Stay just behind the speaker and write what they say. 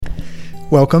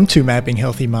Welcome to Mapping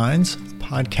Healthy Minds, a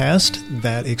podcast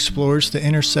that explores the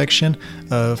intersection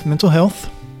of mental health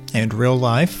and real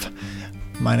life.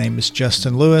 My name is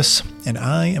Justin Lewis, and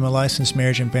I am a licensed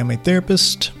marriage and family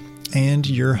therapist and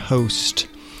your host.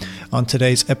 On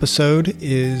today's episode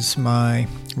is my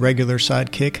regular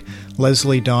sidekick,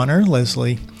 Leslie Donner.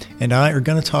 Leslie and I are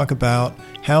going to talk about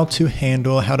how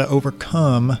to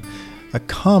overcome a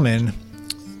common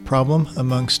problem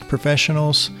amongst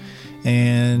professionals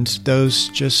and those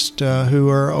just who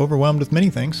are overwhelmed with many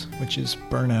things, which is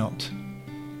burnout.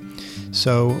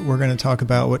 So we're going to talk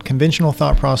about what conventional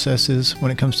thought process is when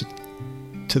it comes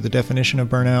to the definition of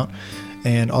burnout,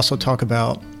 and also talk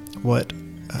about what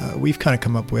we've kind of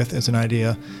come up with as an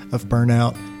idea of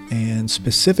burnout, and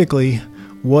specifically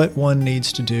what one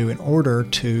needs to do in order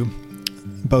to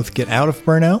both get out of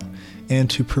burnout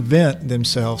and to prevent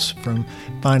themselves from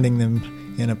finding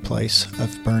them in a place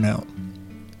of burnout.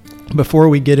 Before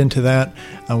we get into that,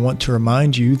 I want to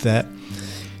remind you that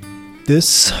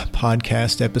this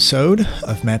podcast episode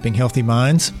of Mapping Healthy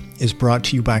Minds is brought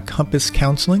to you by Compass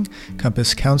Counseling.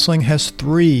 Compass Counseling has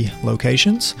 3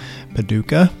 locations: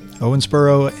 Paducah,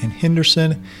 Owensboro, and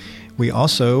Henderson. We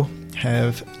also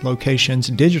have locations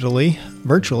digitally,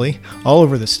 virtually, all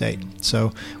over the state.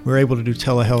 So we're able to do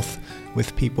telehealth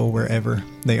with people wherever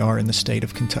they are in the state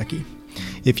of Kentucky.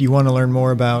 If you want to learn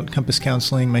more about Compass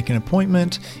Counseling, make an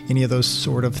appointment, any of those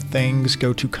sort of things,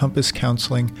 go to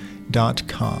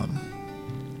compasscounseling.com.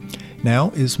 Now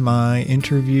is my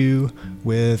interview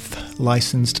with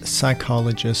licensed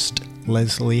psychologist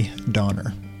Leslie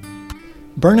Donner.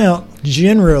 Burnout,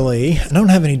 generally, I don't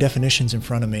have any definitions in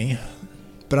front of me,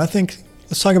 but I think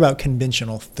let's talk about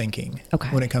conventional thinking. Okay.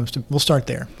 When it comes to, we'll start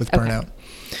there with burnout.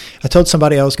 I told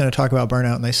somebody I was going to talk about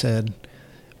burnout, and they said,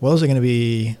 well, is it going to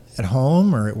be at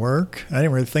home or at work? I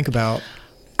didn't really think about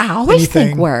I always anything.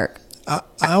 think work. I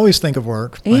always think of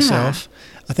work myself.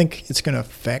 Yeah. I think it's going to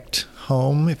affect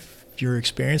home if you're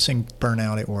experiencing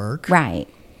burnout at work. Right.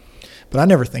 But I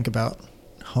never think about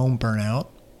home burnout.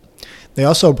 They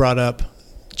also brought up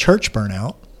church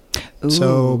burnout. Ooh.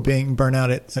 So being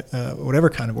burnout at whatever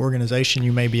kind of organization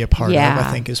you may be a part of,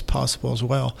 I think is possible as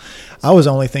well. I was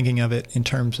only thinking of it in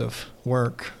terms of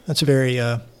work. That's a very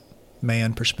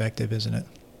man perspective, isn't it?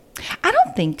 I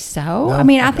don't think so. No? I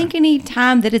mean, I think any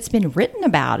time that it's been written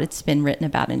about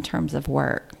in terms of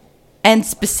work and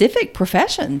specific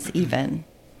professions even.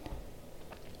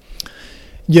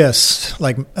 Yes,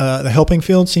 like the helping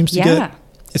field seems to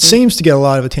seems to get a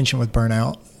lot of attention with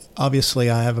burnout.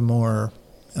 Obviously, I have a more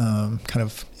kind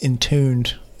of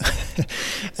in-tuned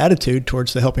attitude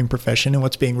towards the helping profession and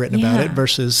what's being written about it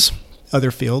versus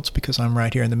other fields because I'm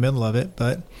right here in the middle of it.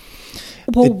 But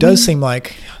it does seem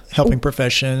like helping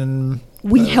profession.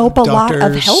 We help a lot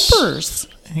of helpers.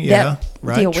 Yeah,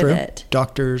 deal with it.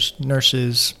 Doctors,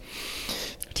 nurses,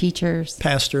 teachers,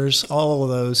 pastors, all of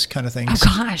those kind of things.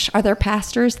 Oh gosh, are there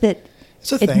pastors that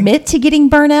admit to getting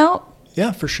burnout?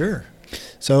 Yeah, for sure.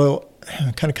 So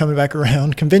kind of coming back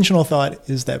around, conventional thought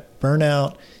is that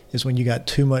burnout is when you got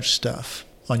too much stuff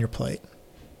on your plate.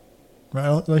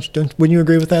 Right? Wouldn't you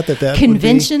agree with that? That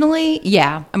conventionally,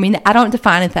 yeah. I mean, I don't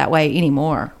define it that way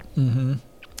anymore. Mm-hmm.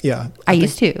 Yeah. I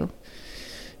used to.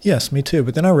 Yes, me too.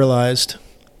 But then I realized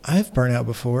I've burnt out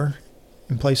before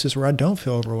in places where I don't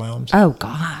feel overwhelmed. Oh,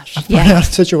 gosh. I've burnt out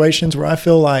situations where I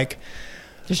feel like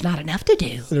there's not enough to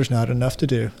do.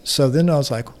 So then I was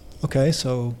like, okay,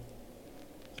 so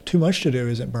too much to do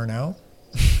isn't burnout,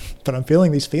 but I'm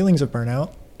feeling these feelings of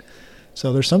burnout.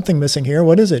 So there's something missing here.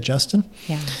 What is it, Justin?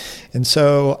 Yeah. And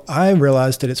so I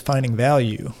realized that it's finding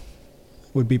value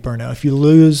would be burnout. If you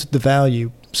lose the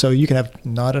value, so you can have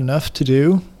not enough to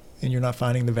do and you're not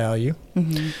finding the value.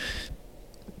 Mm-hmm.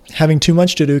 Having too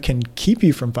much to do can keep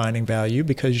you from finding value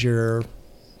because you're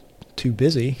too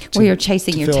busy. You're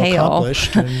chasing your tail.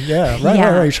 Accomplished. And right.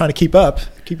 You're trying to keep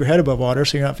your head above water,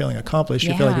 so you're not feeling accomplished.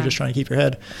 You feel like you're just trying to keep your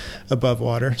head above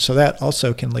water. So that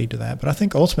also can lead to that. But I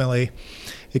think ultimately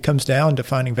it comes down to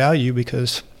finding value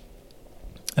because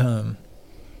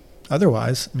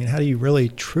otherwise, I mean, how do you really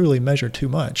truly measure too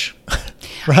much?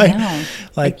 Right?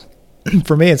 Like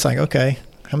for me, it's like, okay,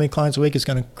 how many clients a week is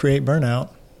going to create burnout?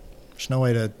 There's no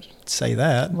way to say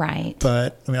that. Right.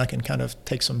 But I mean, I can kind of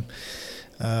take some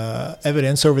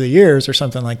evidence over the years or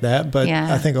something like that. But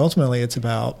I think ultimately it's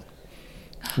about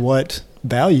what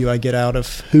value I get out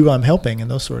of who I'm helping and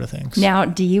those sort of things. Now,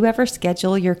 do you ever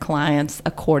schedule your clients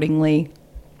accordingly?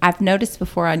 I've noticed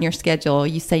before on your schedule,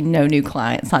 you say no new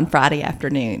clients on Friday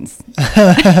afternoons.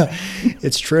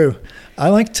 It's true. I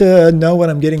like to know what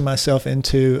I'm getting myself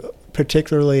into,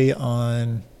 particularly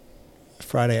on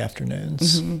Friday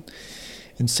afternoons. Mm-hmm.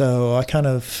 And so I kind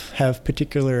of have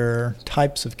particular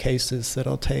types of cases that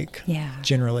I'll take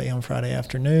generally on Friday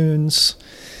afternoons.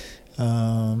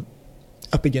 Up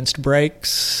against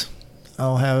breaks,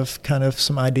 I'll have kind of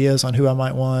some ideas on who I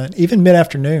might want. Even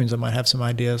mid-afternoons, I might have some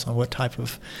ideas on what type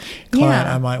of client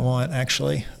I might want,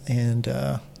 actually. And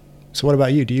so what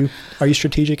about you? Are you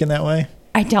strategic in that way?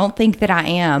 I don't think that I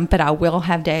am, but I will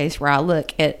have days where I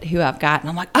look at who I've got and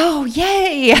I'm like, oh,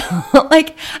 yay.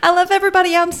 Like, I love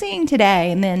everybody I'm seeing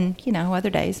today. And then, other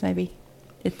days maybe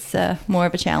it's more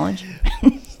of a challenge.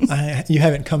 You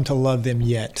haven't come to love them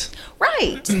yet.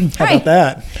 Right. How about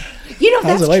that?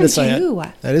 That's true too.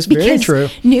 That is very true.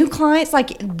 New clients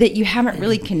that you haven't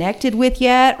really connected with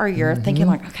yet, or you're thinking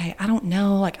okay, I don't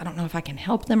know if I can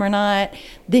help them or not.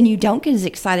 Then you don't get as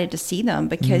excited to see them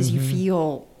because you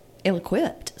feel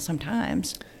ill-equipped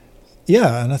sometimes.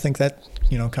 Yeah, and I think that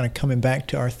kind of coming back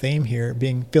to our theme here,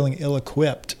 feeling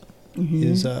ill-equipped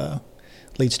is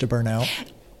leads to burnout.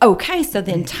 Okay, so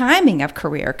then timing of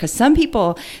career, because some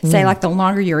people say the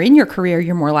longer you're in your career,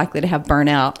 you're more likely to have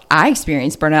burnout. I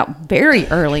experienced burnout very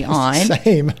early on.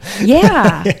 Same.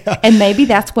 Yeah. And maybe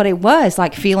that's what it was,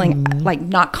 feeling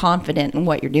not confident in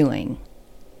what you're doing.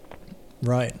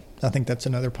 Right. I think that's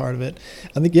another part of it.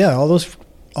 I think,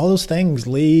 all those things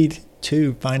lead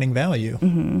to finding value.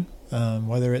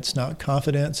 Whether it's not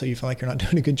confident, so you feel like you're not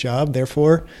doing a good job,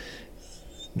 therefore,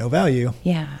 no value.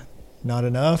 Yeah. Not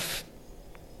enough.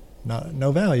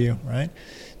 No value, right?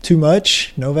 Too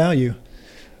much, no value.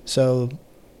 So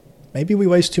maybe we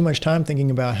waste too much time thinking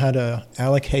about how to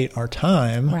allocate our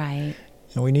time. Right.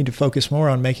 And we need to focus more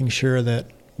on making sure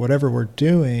that whatever we're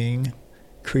doing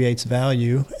creates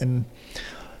value. And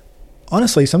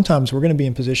honestly, sometimes we're going to be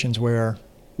in positions where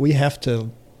we have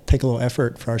to take a little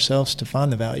effort for ourselves to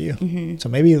find the value. So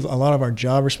maybe a lot of our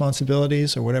job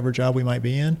responsibilities or whatever job we might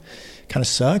be in kind of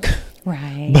suck.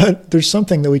 Right. But there's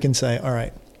something that we can say, all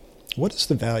right, what is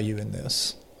the value in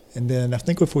this? And then I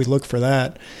think if we look for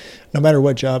that, no matter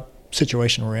what job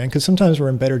situation we're in, because sometimes we're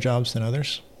in better jobs than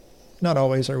others. Not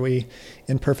always are we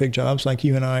in perfect jobs like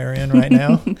you and I are in right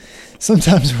now.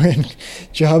 Sometimes we're in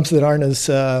jobs that aren't as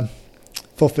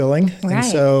fulfilling. Right. And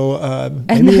so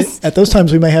maybe at those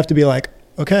times we may have to be like,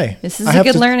 okay, this is a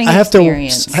good learning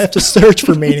experience. I have to search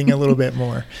for meaning a little bit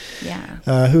more.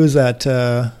 Yeah. Who is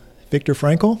that? Viktor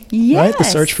Frankl? Yes. Right? The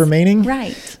Search for Meaning?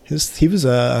 Right. He was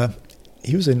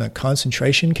in a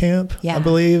concentration camp, I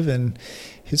believe, and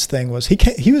his thing was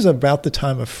he was about the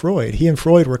time of Freud. He and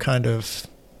Freud were kind of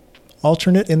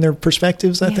alternate in their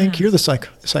perspectives, I think. You're the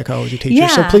psychology teacher,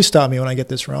 so please stop me when I get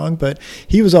this wrong. But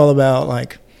he was all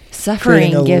about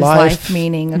suffering gives life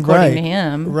meaning, according to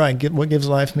him. Right. What gives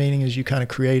life meaning is you kind of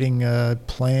creating a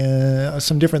plan,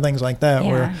 some different things like that,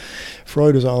 where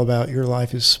Freud was all about your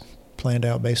life is planned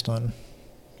out based on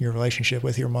your relationship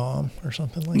with your mom or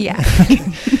something like that.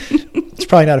 It's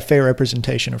probably not a fair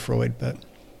representation of Freud, but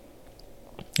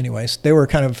anyways, they were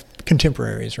kind of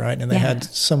contemporaries, right? And they had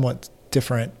somewhat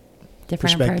different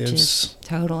perspectives. Approaches.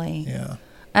 Totally. Yeah.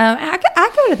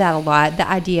 I go to that a lot, the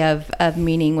idea of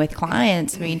meaning with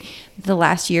clients. I mean, the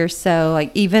last year or so,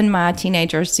 even my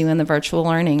teenagers doing the virtual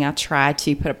learning, I try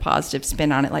to put a positive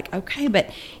spin on it. Okay, but,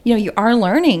 you are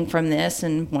learning from this.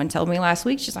 And one told me last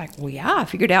week, she's like, well, yeah, I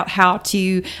figured out how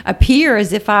to appear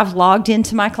as if I've logged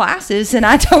into my classes and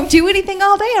I don't do anything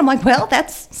all day. I'm like, well,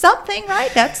 that's something, right?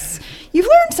 You've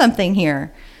learned something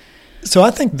here. So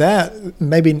I think that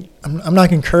maybe I'm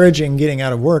not encouraging getting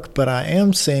out of work, but I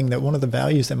am seeing that one of the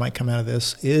values that might come out of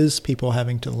this is people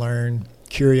having to learn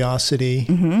curiosity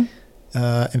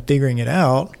and figuring it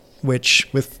out, which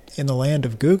in the land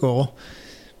of Google,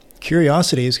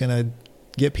 curiosity is going to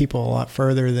get people a lot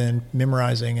further than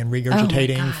memorizing and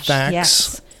regurgitating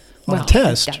facts on a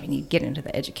test. You get into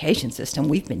the education system.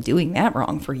 We've been doing that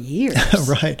wrong for years.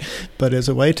 Right. But as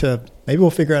a way to, maybe we'll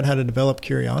figure out how to develop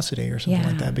curiosity or something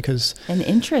like that, because an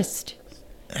interest.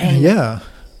 And I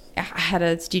had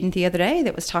a student the other day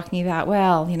that was talking about,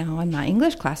 in my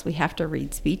English class, we have to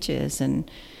read speeches and,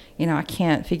 I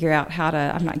can't figure out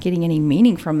I'm not getting any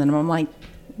meaning from them. I'm like,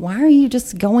 why are you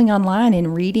just going online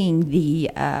and reading the,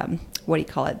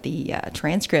 the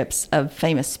transcripts of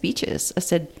famous speeches? I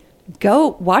said, go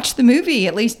watch the movie,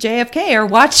 at least JFK, or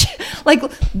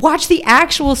watch the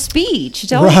actual speech.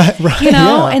 Don't,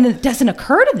 and it doesn't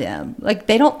occur to them.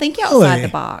 They don't think outside the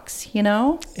box,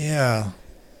 Yeah.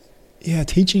 Yeah.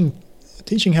 Teaching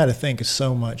how to think is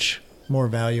so much more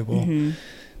valuable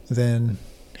than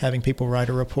having people write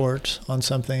a report on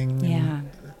something. Yeah.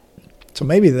 So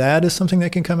maybe that is something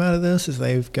that can come out of this, is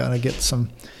they've got to get some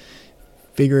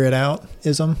figure it out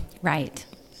ism right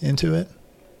into it.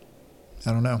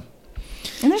 I don't know.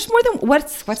 And there's more than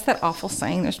what's that awful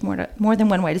saying? There's more than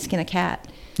one way to skin a cat.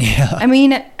 Yeah. I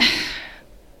mean,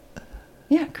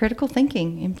 yeah, critical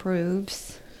thinking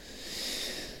improves.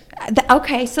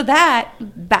 Okay, so back to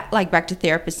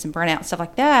therapists and burnout, stuff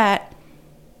like that.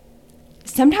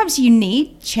 Sometimes you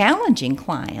need challenging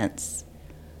clients.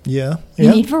 Yeah.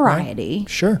 You need variety. Right.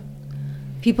 Sure.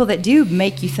 People that do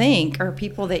make you think, or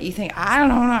people that you think, I don't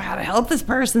know how to help this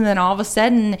person. Then all of a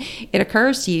sudden it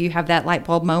occurs to you, you have that light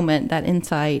bulb moment, that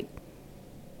insight.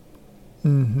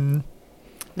 Mm-hmm.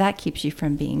 That keeps you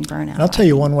from being burnout. I'll tell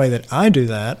you one way that I do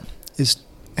that is,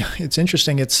 it's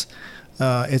interesting. It's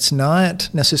not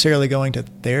necessarily going to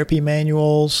therapy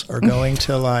manuals or going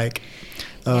to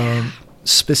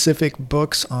specific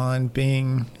books on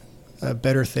being a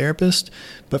better therapist.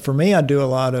 But for me, I do a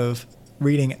lot of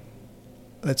reading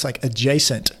that's like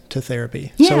adjacent to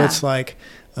therapy. Yeah. So it's like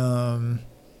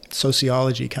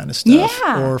sociology kind of stuff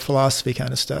or philosophy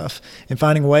kind of stuff, and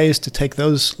finding ways to take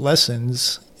those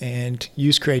lessons and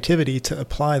use creativity to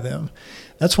apply them.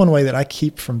 That's one way that I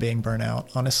keep from being burnout,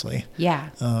 honestly. Yeah.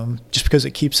 Just because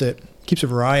it keeps a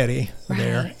variety right.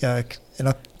 there. And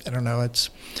I don't know, it's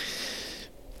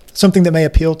something that may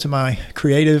appeal to my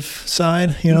creative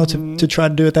side, to try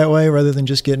to do it that way rather than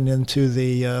just getting into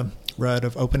the rut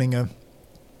of opening a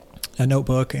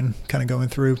notebook and kind of going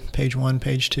through page 1,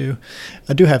 page 2.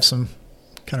 I do have some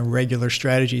kind of regular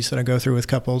strategies that I go through with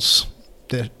couples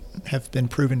that have been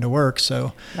proven to work,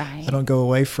 so right. I don't go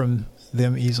away from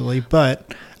them easily,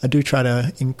 but I do try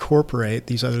to incorporate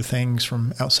these other things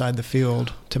from outside the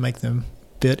field to make them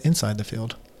fit inside the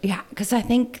field. Yeah, because I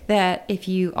think that if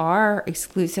you are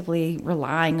exclusively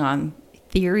relying on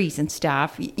theories and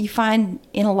stuff, you find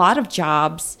in a lot of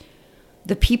jobs,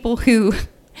 the people who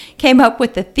came up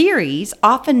with the theories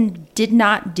often did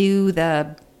not do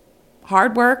the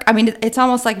hard work. I mean, it's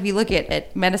almost like if you look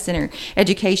at medicine or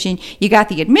education, you got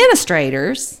the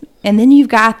administrators and then you've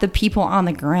got the people on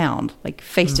the ground, like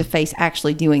face to face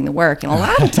actually doing the work. And a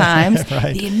lot of times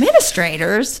right. the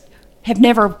administrators have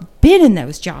never been in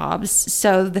those jobs.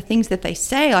 So the things that they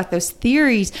say, like those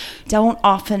theories, don't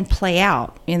often play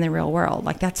out in the real world.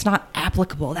 Like that's not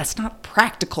applicable. That's not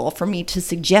practical for me to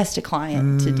suggest a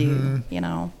client to do,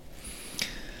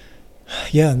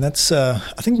 Yeah, and that's, I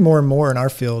think more and more in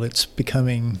our field, it's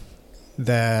becoming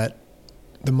that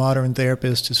the modern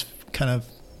therapist is kind of,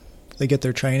 they get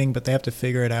their training, but they have to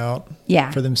figure it out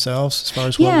for themselves as far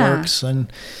as what works,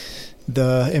 and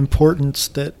the importance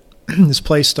that is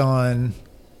placed on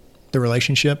the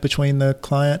relationship between the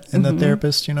client and the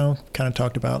therapist, kind of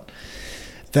talked about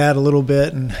that a little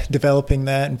bit and developing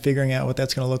that and figuring out what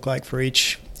that's going to look like for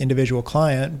each individual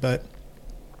client. But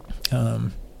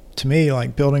to me,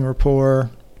 like building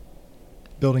rapport,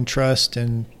 building trust,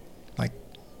 and like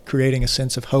creating a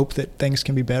sense of hope that things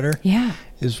can be better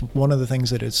is one of the things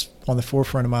that is on the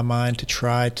forefront of my mind to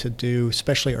try to do,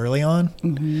 especially early on,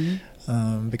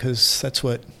 because that's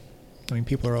what,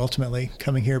 people are ultimately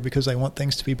coming here because they want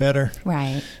things to be better.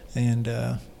 Right. And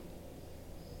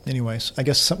anyways, I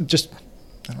guess I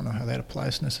don't know how that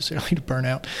applies necessarily to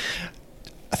burnout.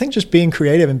 I think just being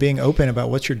creative and being open about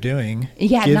what you're doing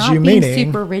gives not you being meaning.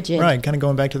 Super rigid. Right, kind of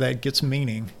going back to that, gets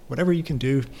meaning. Whatever you can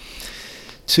do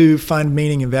to find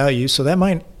meaning and value. So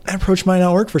that approach might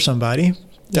not work for somebody.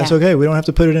 That's okay. We don't have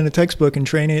to put it in a textbook and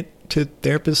train it to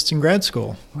therapists in grad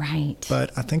school. Right.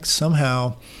 But I think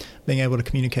somehow being able to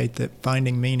communicate that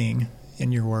finding meaning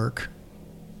in your work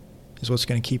is what's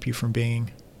going to keep you from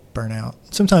being burnout.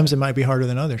 Sometimes it might be harder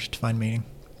than others to find meaning.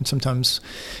 And sometimes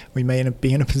we may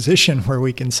be in a position where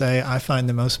we can say, I find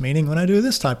the most meaning when I do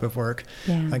this type of work.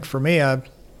 Yeah. Like for me, I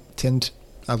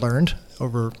learned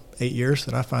over 8 years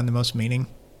that I find the most meaning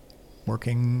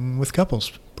working with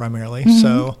couples primarily.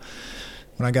 So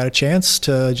when I got a chance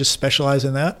to just specialize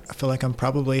in that, I feel like I'm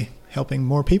probably helping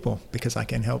more people because I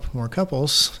can help more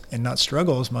couples and not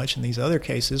struggle as much in these other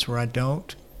cases where I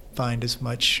don't find as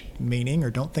much meaning or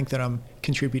don't think that I'm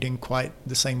contributing quite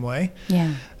the same way.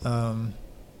 Yeah.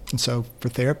 And so for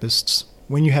therapists,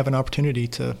 when you have an opportunity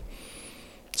to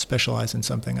specialize in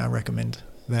something, I recommend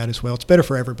that as well. It's better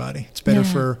for everybody. It's better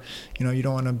for, you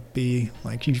don't want to be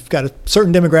like, you've got a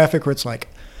certain demographic where it's like,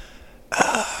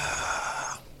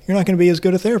 you're not going to be as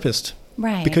good a therapist.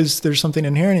 Right. Because there's something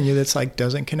inherent in you that's like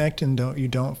doesn't connect and you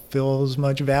don't feel as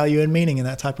much value and meaning in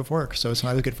that type of work. So it's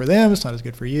not as good for them. It's not as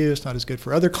good for you. It's not as good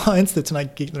for other clients that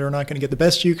are not going to get the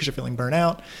best of you because you're feeling burnt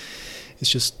out. It's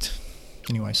just,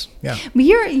 anyways, yeah. But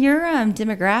your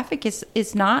demographic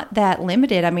is not that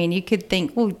limited. I mean, you could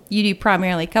think, well, you do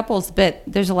primarily couples, but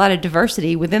there's a lot of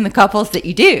diversity within the couples that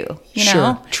you do.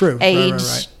 Sure, true. Age,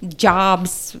 right.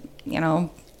 jobs,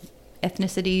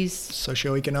 ethnicities,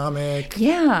 socioeconomic.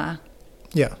 Yeah.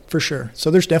 Yeah, for sure. So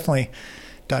there's definitely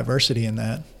diversity in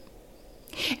that.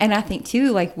 And I think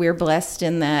too, like we're blessed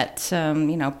in that,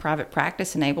 private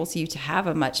practice enables you to have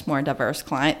a much more diverse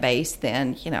client base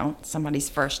than, somebody's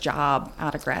first job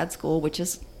out of grad school, which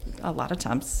is a lot of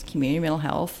times community mental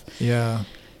health. Yeah,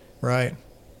 right.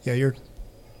 Yeah, you're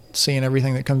seeing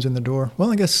everything that comes in the door.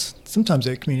 Well, I guess sometimes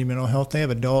at community mental health, they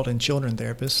have adult and children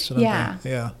therapists. So yeah.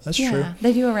 Yeah, that's true.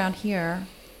 They do around here.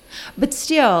 But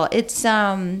still, it's,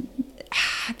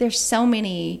 there's so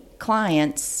many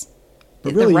clients.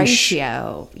 But really, the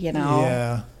ratio,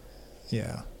 Yeah.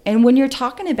 And when you're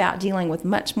talking about dealing with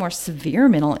much more severe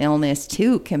mental illness,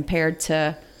 too, compared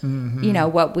to,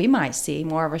 what we might see,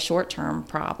 more of a short-term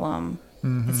problem,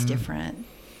 it's different.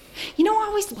 I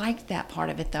always liked that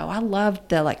part of it, though. I loved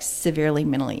the, severely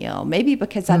mentally ill. Maybe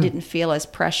because I didn't feel as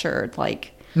pressured,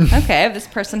 okay, if this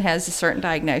person has a certain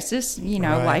diagnosis,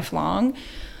 right. Lifelong,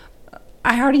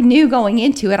 I already knew going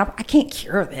into it, I can't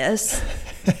cure this.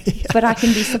 Yeah. But I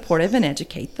can be supportive and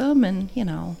educate them and,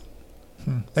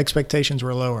 Expectations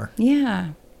were lower. Yeah.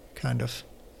 Kind of. Is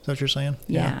that what you're saying?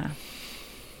 Yeah.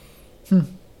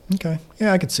 Okay.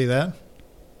 Yeah, I could see that.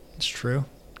 It's true.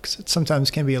 Because it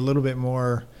sometimes can be a little bit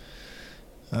more,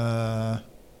 I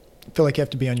feel like you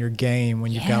have to be on your game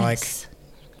when you've got,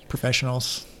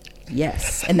 professionals.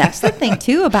 Yes. And that's the thing,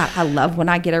 too, about I love when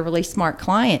I get a really smart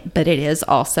client, but it is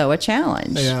also a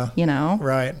challenge. Yeah.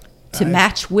 Right. To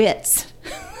match wits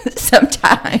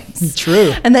sometimes.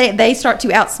 True. And they start to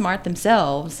outsmart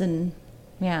themselves. And,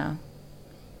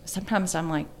 sometimes I'm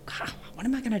like, God, what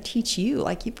am I going to teach you?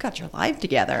 You've got your life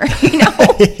together,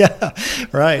 Yeah,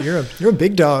 right. You're a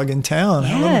big dog in town.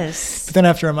 Yes. But then I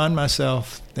have to remind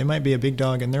myself, they might be a big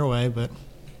dog in their way, but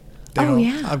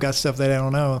I've got stuff that I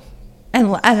don't know. And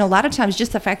a lot of times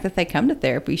just the fact that they come to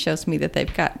therapy shows me that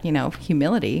they've got,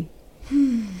 humility.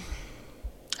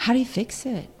 How do you fix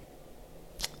it?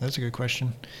 That's a good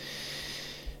question.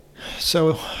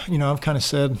 So, I've kind of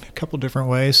said a couple different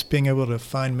ways, being able to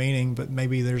find meaning, but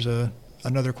maybe there's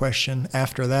another question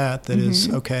after that is,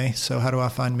 okay, so how do I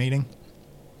find meaning?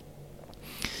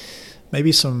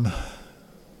 Maybe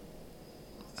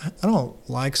I don't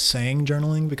like saying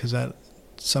journaling because that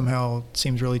somehow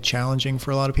seems really challenging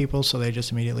for a lot of people, so they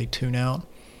just immediately tune out.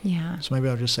 Yeah. So maybe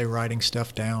I'll just say writing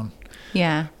stuff down.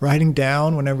 Yeah. Writing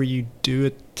down whenever you do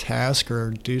a task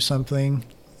or do something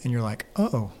and you're like,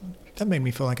 oh, that made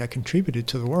me feel like I contributed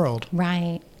to the world.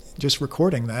 Right. Just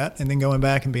recording that and then going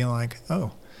back and being like,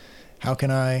 oh, how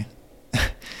can I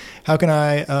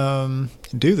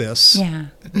do this? Yeah.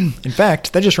 In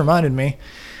fact, that just reminded me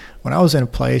when I was in a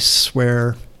place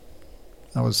where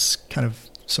I was kind of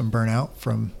some burnout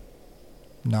from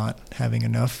not having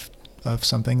enough of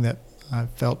something that I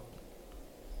felt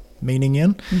meaning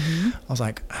in. I was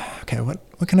like, okay, what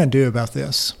can I do about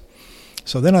this?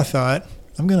 So then I thought,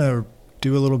 I'm going to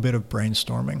do a little bit of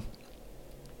brainstorming.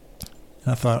 And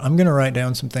I thought, I'm going to write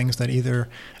down some things that either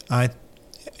I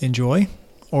enjoy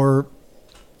or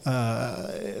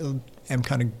am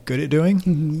kind of good at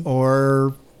doing,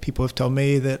 or people have told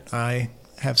me that I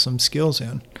have some skills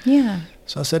in. Yeah.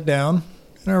 So I sat down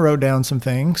and I wrote down some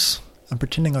things. I'm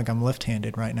pretending like I'm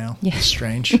left-handed right now. Yeah. It's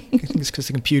strange. It's because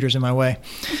the computer's in my way.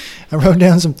 I wrote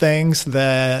down some things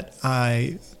that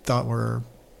I thought were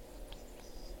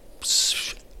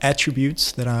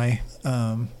attributes that I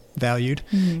valued,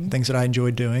 things that I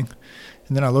enjoyed doing.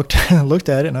 And then I looked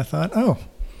at it and I thought, oh,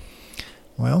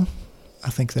 well, I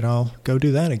think that I'll go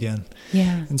do that again.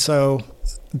 Yeah. And so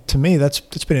to me, that's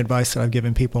been advice that I've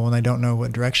given people when they don't know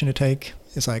what direction to take.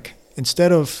 It's like,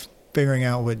 instead of figuring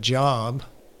out what job,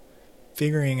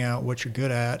 figuring out what you're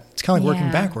good at, it's kind of like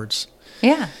working backwards.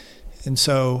 Yeah. And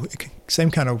so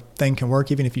same kind of thing can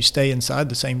work even if you stay inside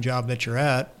the same job that you're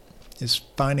at, is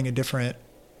finding a different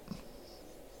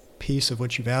piece of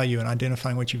what you value and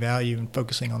identifying what you value and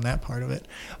focusing on that part of it.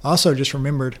 I also just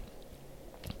remembered,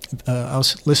 I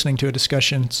was listening to a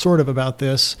discussion sort of about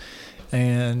this,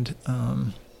 and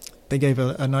they gave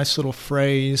a nice little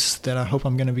phrase that I hope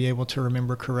I'm going to be able to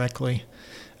remember correctly.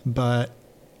 But,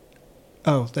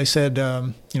 they said,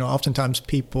 oftentimes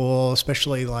people,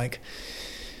 especially like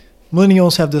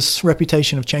millennials, have this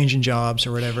reputation of changing jobs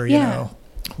or whatever, you know.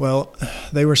 Well,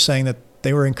 they were saying that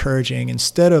they were encouraging,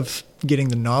 instead of getting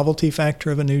the novelty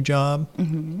factor of a new job,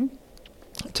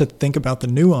 to think about the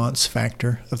nuance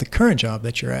factor of the current job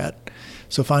that you're at.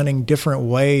 So finding different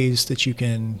ways that you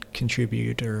can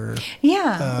contribute, or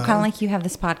kind of like you have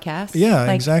this podcast.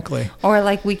 Yeah, exactly. Or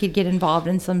like we could get involved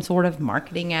in some sort of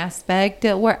marketing aspect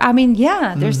where,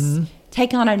 there's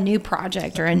take on a new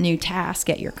project or a new task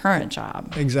at your current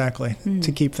job. Exactly.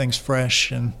 To keep things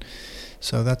fresh. And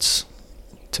so that's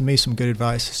to me, some good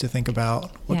advice is to think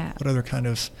about what other kind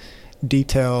of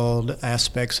detailed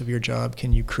aspects of your job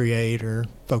can you create or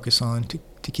focus on to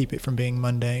keep it from being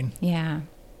mundane. Yeah.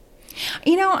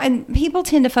 And people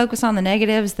tend to focus on the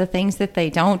negatives, the things that they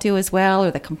don't do as well,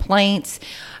 or the complaints.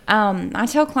 I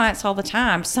tell clients all the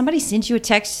time, somebody sends you a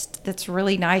text that's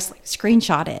really nice, like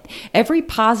screenshot it. Every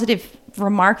positive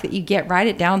remark that you get, write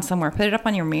it down somewhere, put it up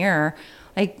on your mirror.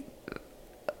 Like,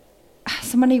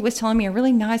 somebody was telling me a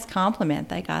really nice compliment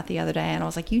they got the other day, and I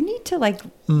was like, you need to,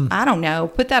 I don't know,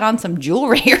 put that on some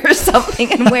jewelry or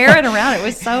something and wear it around. It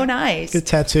was so nice. Good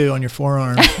tattoo on your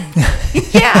forearm.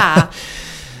 Yeah.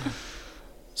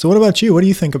 So what about you? What do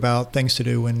you think about things to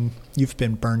do when you've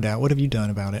been burned out? What have you done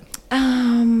about it?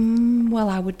 Well,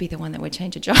 I would be the one that would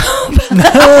change a job.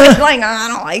 I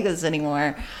don't like this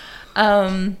anymore.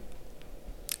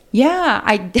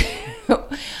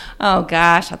 Oh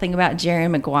gosh, I think about Jerry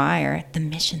Maguire, the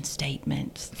mission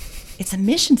statement. It's a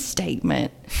mission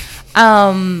statement.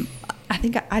 I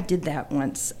think I did that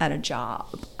once at a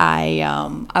job.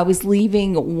 I was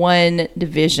leaving one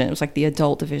division. It was like the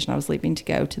adult division. I was leaving to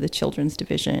go to the children's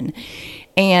division.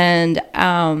 And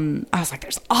I was like,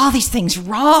 there's all these things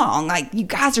wrong. Like, you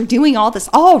guys are doing all this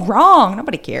all wrong.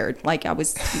 Nobody cared. Like, I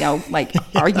was,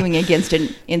 arguing against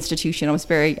an institution. I was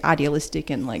very idealistic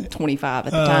and 25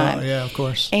 at the time. Yeah, of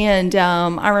course. And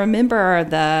I remember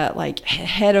the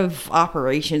head of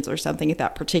operations or something at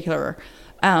that particular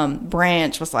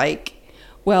branch was like,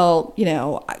 well,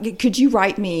 could you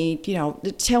write me,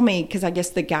 tell me, because I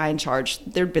guess the guy in charge,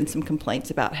 there'd been some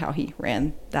complaints about how he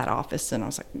ran that office. And I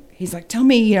was like, he's like, tell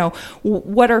me,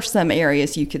 what are some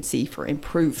areas you could see for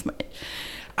improvement?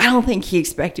 I don't think he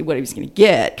expected what he was going to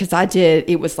get, because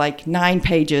it was 9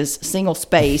 pages, single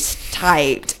space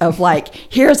typed of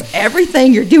here's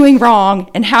everything you're doing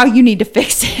wrong and how you need to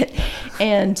fix it.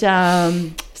 And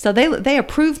so they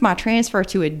approved my transfer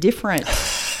to a different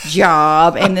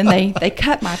job, and then they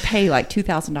cut my pay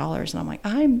 $2,000, and I'm like,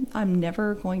 I'm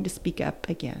never going to speak up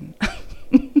again.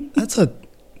 That's a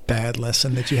bad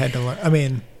lesson that you had to learn. I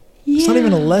mean, It's not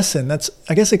even a lesson.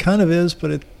 I guess it kind of is,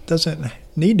 but it doesn't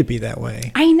need to be that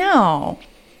way. I know.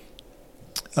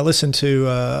 I listen to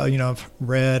I've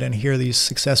read and hear these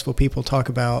successful people talk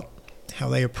about how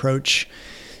they approach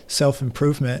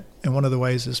self-improvement, and one of the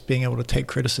ways is being able to take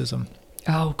criticism.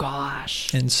 Oh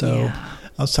gosh. And so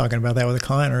I was talking about that with a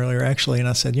client earlier, actually, and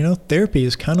I said, therapy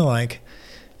is kind of like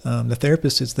the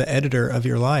therapist is the editor of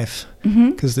your life.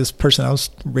 Because this person I was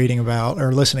reading about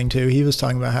or listening to, he was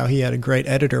talking about how he had a great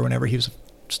editor whenever he was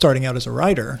starting out as a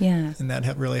writer. Yeah. And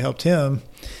that really helped him.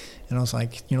 And I was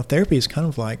like, therapy is kind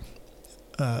of like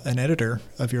an editor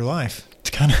of your life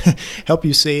to kind of help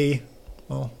you see,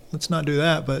 well, let's not do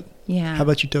that, but how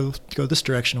about you go this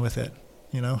direction with it?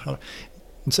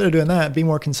 Instead of doing that, be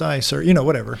more concise, or,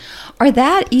 whatever. Or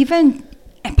that even,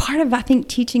 and part of, I think,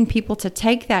 teaching people to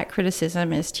take that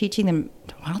criticism is teaching them,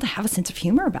 to have a sense of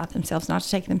humor about themselves, not to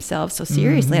take themselves so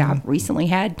seriously. I recently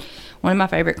had, one of my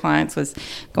favorite clients was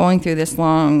going through this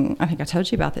long, I think I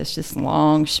told you about this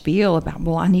long spiel about,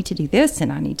 well, I need to do this,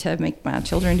 and I need to make my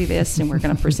children do this, and we're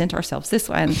going to present ourselves this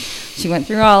way. And she went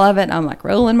through all of it, and I'm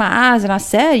rolling my eyes, and I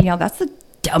said, that's the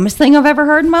dumbest thing I've ever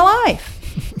heard in my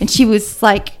life. And she was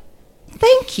like,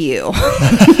 thank you.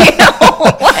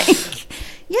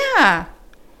 Yeah.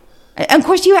 And of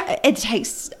course, it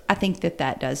takes, I think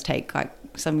that does take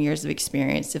some years of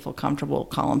experience to feel comfortable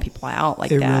calling people out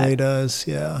like that. It really does.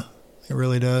 Yeah, it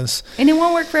really does. And it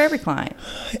won't work for every client.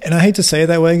 And I hate to say it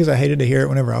that way, because I hated to hear it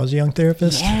whenever I was a young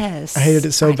therapist. Yes. I hated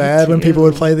it so bad when people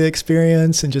would play the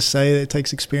experience and just say that it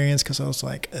takes experience, because I was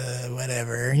like,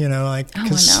 whatever,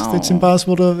 because it's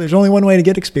impossible there's only one way to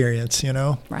get experience,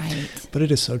 Right. But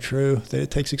it is so true that it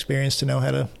takes experience to know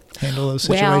how to handle those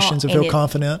situations and feel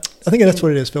confident. I think that's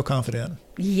what it is, feel confident.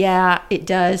 Yeah, it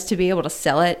does, to be able to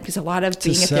sell it, because a lot of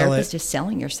being a therapist is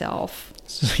selling yourself.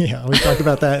 Yeah, we talked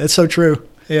about that. It's so true.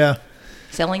 Yeah.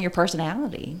 Selling your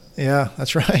personality. Yeah,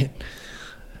 that's right.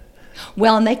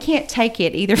 Well, and they can't take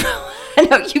it either. I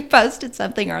know you posted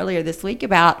something earlier this week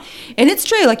about, and it's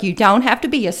true, you don't have to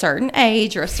be a certain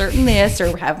age or a certain this,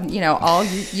 or have, you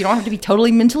don't have to be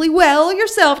totally mentally well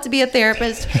yourself to be a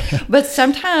therapist. But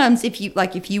sometimes if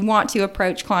you want to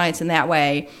approach clients in that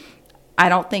way, I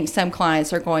don't think some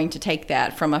clients are going to take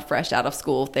that from a fresh out of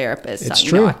school therapist. It's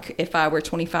true. If I were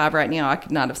 25 right now, I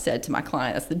could not have said to my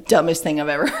client, that's the dumbest thing I've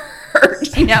ever heard,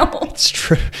 It's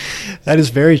true. That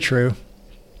is very true.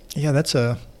 Yeah,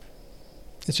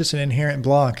 it's just an inherent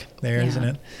block there, isn't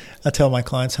it? I tell my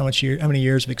clients how many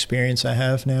years of experience I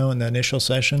have now in the initial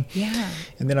session. Yeah.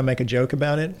 And then I make a joke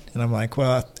about it, and I'm like,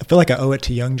 well, I feel like I owe it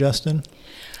to young Justin.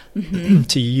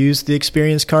 to use the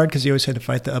experience card because you always had to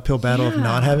fight the uphill battle of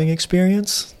not having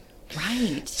experience.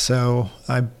 Right. So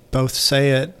I both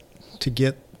say it to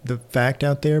get the fact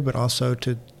out there, but also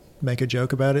to make a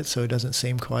joke about it so it doesn't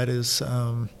seem quite as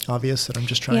obvious that I'm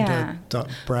just trying to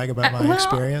brag about my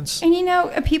experience.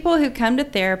 And people who come to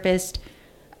therapists,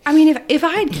 I mean, if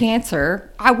I had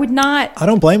cancer, I would not. I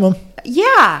don't blame them.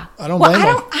 Yeah. I don't blame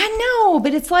them. I know,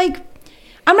 but it's like,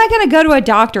 I'm not going to go to a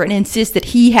doctor and insist that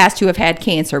he has to have had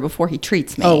cancer before he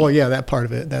treats me. Oh, well, yeah, that part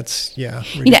of it. That's,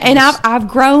 and I've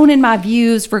grown in my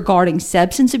views regarding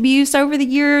substance abuse over the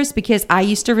years because I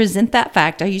used to resent that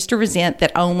fact. I used to resent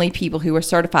that only people who were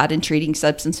certified in treating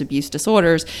substance abuse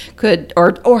disorders could,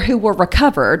 or who were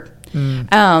recovered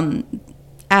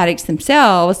addicts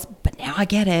themselves. But now I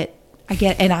get it.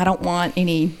 And I don't want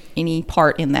any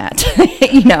part in that,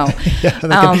 Yeah,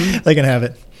 they can have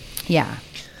it. Yeah.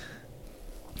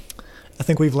 I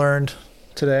think we've learned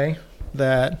today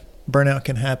that burnout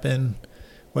can happen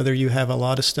whether you have a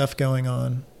lot of stuff going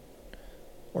on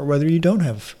or whether you don't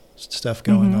have stuff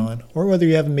going on or whether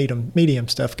you have medium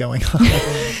stuff going on.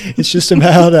 It's just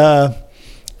about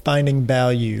finding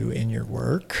value in your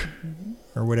work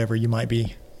or whatever you might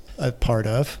be a part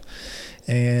of.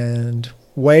 And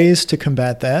ways to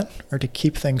combat that are to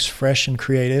keep things fresh and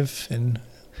creative and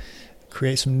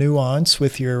create some nuance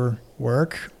with your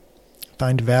work.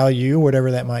 Find value,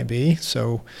 whatever that might be.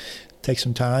 So take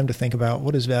some time to think about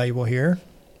what is valuable here.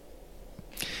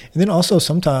 And then also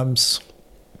sometimes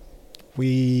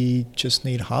we just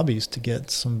need hobbies to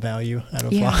get some value out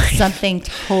of life. Something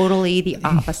totally the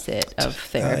opposite of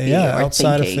therapy.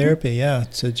 Outside of therapy,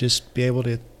 to just be able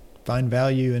to find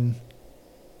value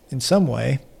in some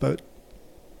way. But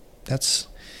that's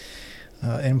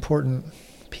an important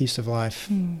piece of life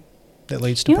that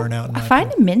leads to burnout.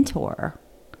 Find a mentor.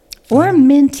 Or a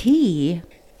mentee.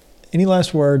 Any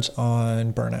last words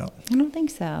on burnout? I don't think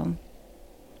so.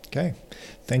 Okay.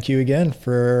 Thank you again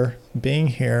for being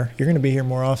here. You're going to be here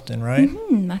more often, right?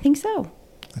 I think so.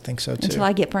 I think so, too. Until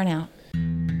I get burnout.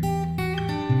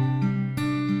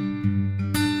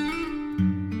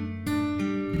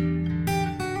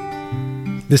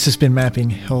 This has been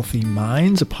Mapping Healthy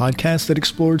Minds, a podcast that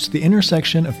explores the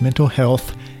intersection of mental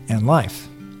health and life.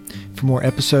 For more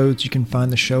episodes, you can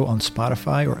find the show on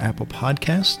Spotify or Apple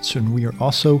Podcasts, and we are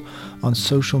also on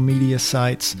social media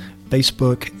sites,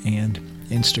 Facebook and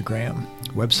Instagram.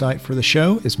 The website for the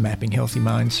show is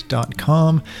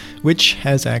mappinghealthyminds.com, which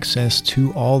has access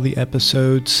to all the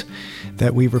episodes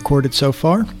that we've recorded so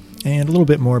far and a little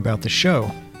bit more about the show.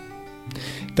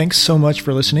 Thanks so much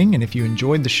for listening, and if you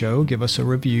enjoyed the show, give us a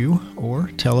review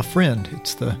or tell a friend.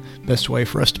 It's the best way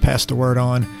for us to pass the word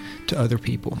on to other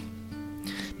people.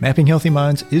 Mapping Healthy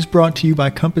Minds is brought to you by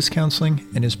Compass Counseling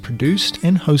and is produced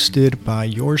and hosted by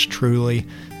yours truly,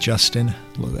 Justin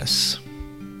Lewis.